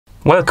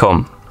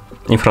Welcome!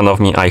 In front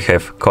of me I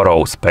have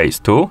Coros Pace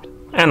 2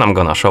 and I'm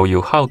gonna show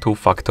you how to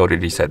factory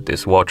reset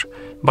this watch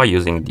by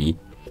using the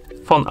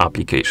phone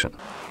application.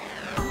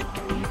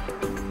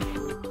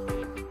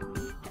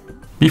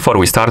 Before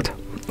we start,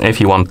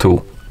 if you want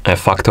to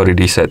factory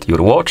reset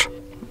your watch,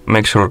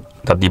 make sure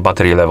that the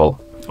battery level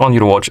on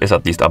your watch is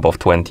at least above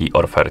 20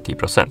 or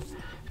 30%,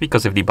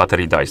 because if the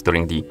battery dies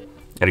during the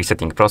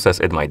resetting process,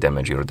 it might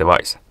damage your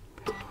device.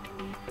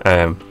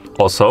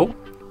 Also,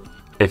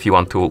 if you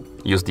want to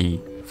use the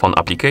phone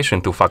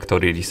application to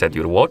factory reset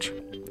your watch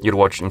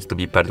needs to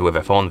be paired with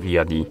a phone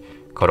via the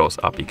Coros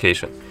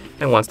application.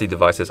 And once the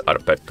devices are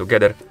paired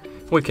together,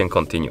 we can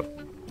continue.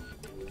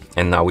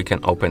 And now we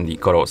can open the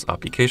Coros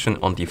application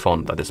on the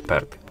phone that is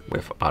paired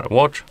with our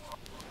watch.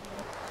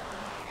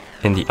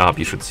 In the app,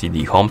 you should see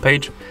the home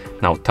page.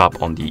 Now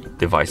tap on the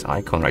device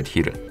icon right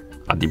here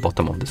at the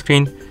bottom of the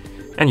screen,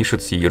 and you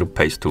should see your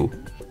Pace 2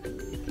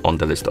 on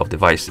the list of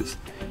devices.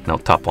 Now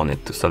tap on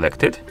it to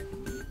select it.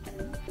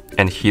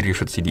 And here you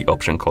should see the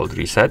option called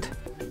Reset.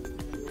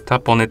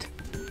 Tap on it,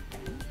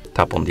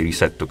 tap on the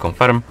Reset to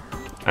confirm,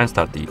 and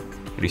start the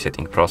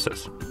resetting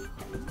process.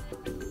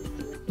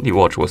 The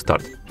watch will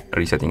start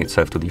resetting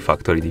itself to the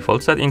factory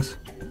default settings.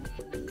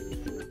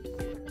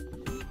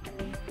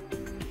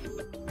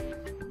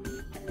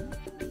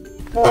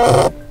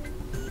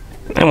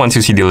 And once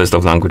you see the list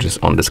of languages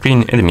on the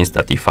screen, it means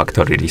that the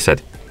factory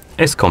reset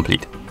is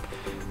complete.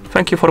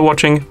 Thank you for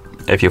watching.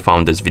 If you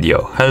found this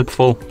video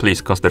helpful,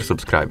 please consider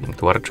subscribing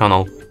to our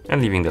channel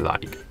and leaving a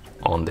like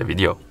on the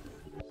video.